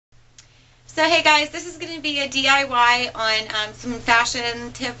So hey guys, this is going to be a DIY on some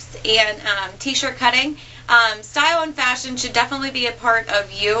fashion tips and t-shirt cutting. Style and fashion should definitely be a part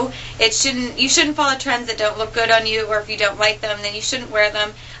of you. You shouldn't follow trends that don't look good on you, or if you don't like them, then you shouldn't wear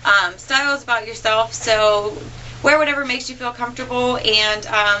them. Style is about yourself, so wear whatever makes you feel comfortable, and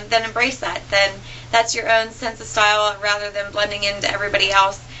then embrace that. Then that's your own sense of style rather than blending into everybody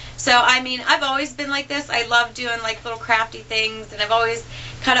else. So, I mean, I've always been like this. I love doing like little crafty things, and I've always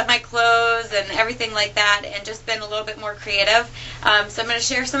cut up my clothes and everything like that, and just been a little bit more creative. So I'm going to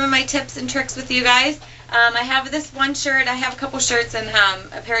share some of my tips and tricks with you guys. I have this one shirt. I have a couple shirts and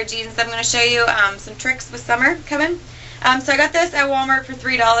a pair of jeans that I'm going to show you some tricks with summer coming. So I got this at Walmart for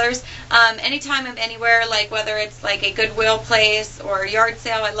 $3. Anytime I'm anywhere, like whether it's like a Goodwill place or a yard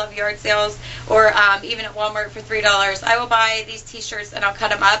sale, I love yard sales, or even at Walmart for $3, I will buy these t-shirts and I'll cut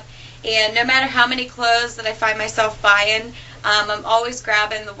them up. And no matter how many clothes that I find myself buying, I'm always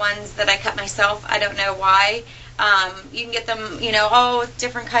grabbing the ones that I cut myself. I don't know why. You can get them, you know, all with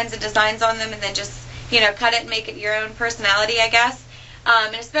different kinds of designs on them, and then just, you know, cut it and make it your own personality, I guess.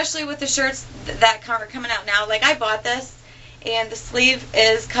 And especially with the shirts that are coming out now. Like, I bought this, and the sleeve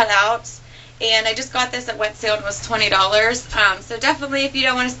is cut out, and I just got this at Wet Sale and it was $20. So definitely, if you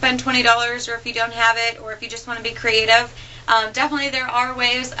don't want to spend $20, or if you don't have it, or if you just want to be creative, definitely there are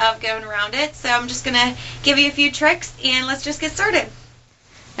ways of going around it. So I'm just going to give you a few tricks, and let's just get started.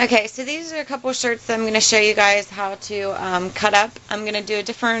 Okay, so these are a couple shirts that I'm going to show you guys how to cut up. I'm going to do a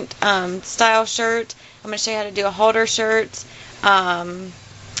different style shirt. I'm going to show you how to do a halter shirt.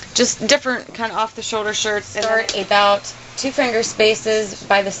 Just different kind of off-the-shoulder shirts. Start about 2 finger spaces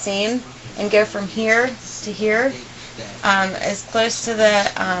by the seam and go from here to here, as close to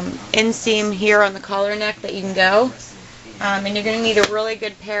the inseam here on the collar neck that you can go. And you're going to need a really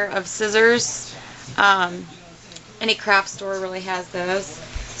good pair of scissors. Any craft store really has those.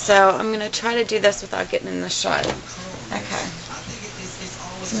 So I'm going to try to do this without getting in the shot. Okay.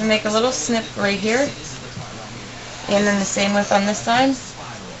 So I'm going to make a little snip right here. And then the same width on this side.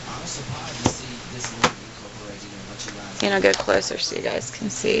 And I'll go closer so you guys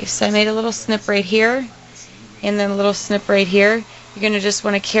can see. So I made a little snip right here, and then a little snip right here. You're going to just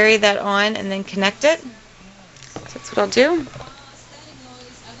want to carry that on and then connect it. So that's what I'll do.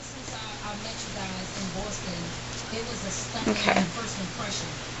 Okay.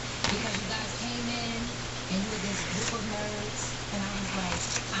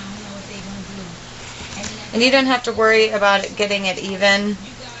 And you don't have to worry about it getting it even,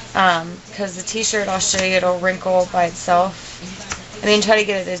 because the t-shirt, I'll show you, it'll wrinkle by itself. I mean, try to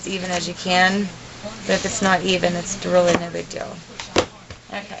get it as even as you can, but if it's not even, it's really no big deal.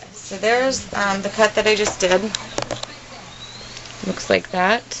 Okay, so there's the cut that I just did. Looks like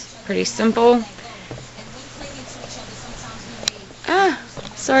that. Pretty simple.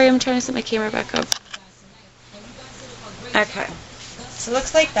 Sorry, I'm trying to set my camera back up. Okay, so it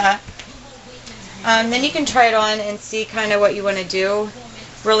looks like that. Then you can try it on and see kind of what you want to do,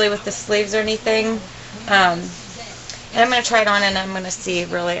 really, with the sleeves or anything. And I'm going to try it on and I'm going to see,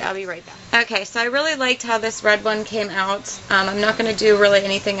 really. I'll be right back. Okay, so I really liked how this red one came out. I'm not going to do really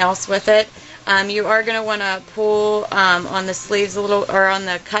anything else with it. You are going to want to pull on the sleeves a little, or on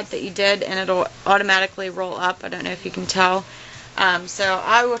the cut that you did, and it'll automatically roll up. I don't know if you can tell. So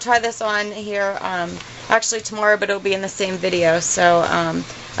I will try this on here actually tomorrow, but it'll be in the same video. So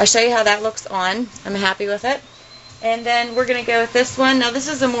I'll show you how that looks on. I'm happy with it. And then we're going to go with this one. Now this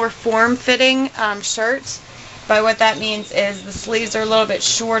is a more form-fitting shirt. By what that means is the sleeves are a little bit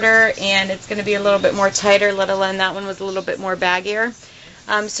shorter, and it's going to be a little bit more tighter, let alone that one was a little bit more baggier.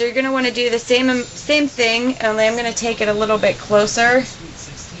 So you're going to want to do the same thing, only I'm going to take it a little bit closer.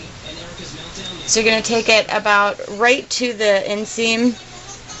 So you're going to take it about right to the inseam,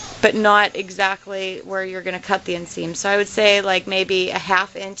 but not exactly where you're going to cut the inseam. So I would say like maybe a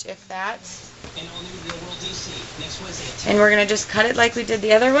 ½ inch, if that. And we're going to just cut it like we did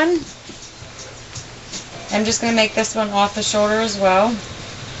the other one. I'm just going to make this one off the shoulder as well.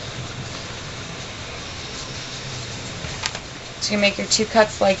 So you make your 2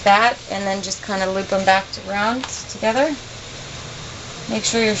 cuts like that, and then just kind of loop them back around together. Make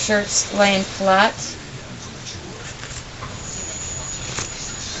sure your shirt's laying flat.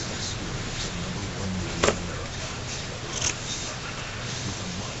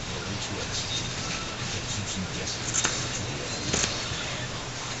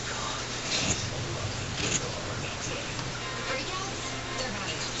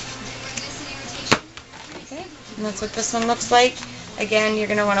 Okay, and that's what this one looks like. Again, you're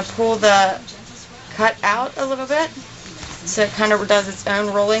going to want to pull the cut out a little bit, so it kind of does its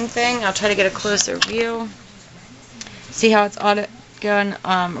own rolling thing. I'll try to get a closer view. See how it's going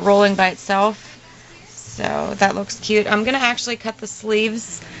rolling by itself. So that looks cute. I'm going to actually cut the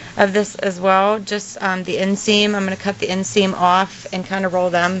sleeves of this as well, just the inseam. I'm going to cut the inseam off and kind of roll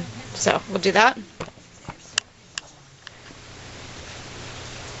them. So we'll do that.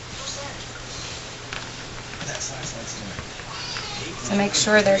 So make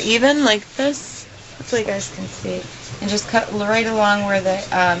sure they're even like this. Hopefully you guys can see. And just cut right along where the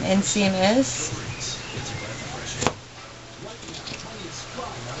inseam is.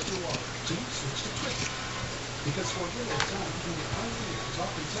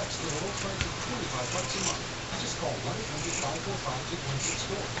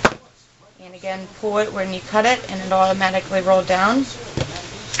 And again, pull it when you cut it and it'll automatically roll down.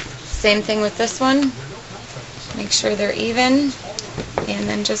 Same thing with this one. Make sure they're even and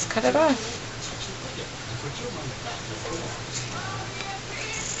then just cut it off.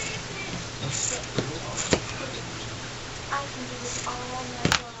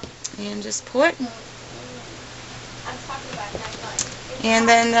 And just pull it. And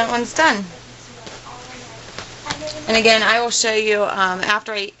then that one's done. And again, I will show you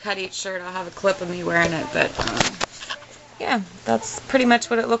after I cut each shirt. I'll have a clip of me wearing it, but yeah, that's pretty much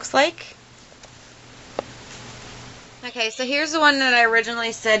what it looks like. Okay, so here's the one that I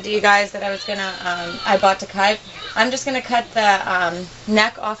originally said to you guys that I was gonna I bought to cut. I'm just gonna cut the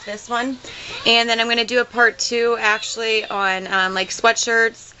neck off this one, and then I'm gonna do a part 2 actually on like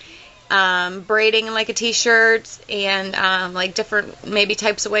sweatshirts, braiding like a t-shirt, and like different maybe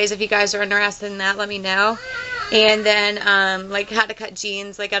types of ways. If you guys are interested in that, let me know. And then like how to cut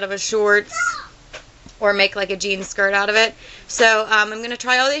jeans like out of a shorts, or make like a jean skirt out of it. So I'm going to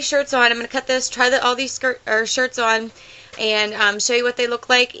try all these shirts on. I'm going to cut this, try all these shirts on, and show you what they look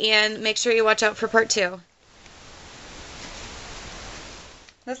like, and make sure you watch out for part 2.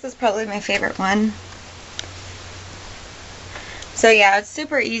 This is probably my favorite one. So yeah, it's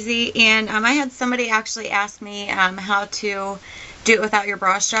super easy, and I had somebody actually ask me how to do it without your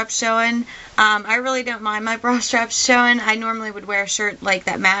bra straps showing. I really don't mind my bra straps showing. I normally would wear a shirt like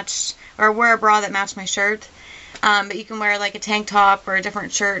that matched, or wear a bra that matched my shirt. But you can wear like a tank top or a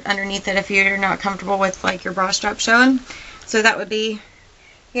different shirt underneath it if you're not comfortable with like your bra strap showing. So that would be,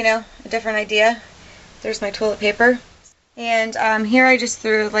 you know, a different idea. There's my toilet paper. And here I just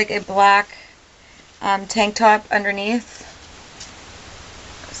threw like a black tank top underneath.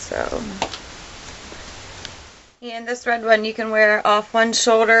 So, and this red one you can wear off one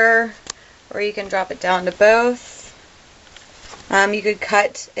shoulder, or you can drop it down to both. You could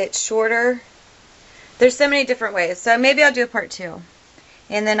cut it shorter. There's so many different ways. So maybe I'll do a part 2.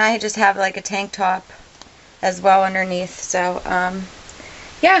 And then I just have like a tank top as well underneath. So,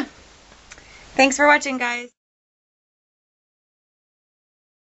 yeah. Thanks for watching, guys.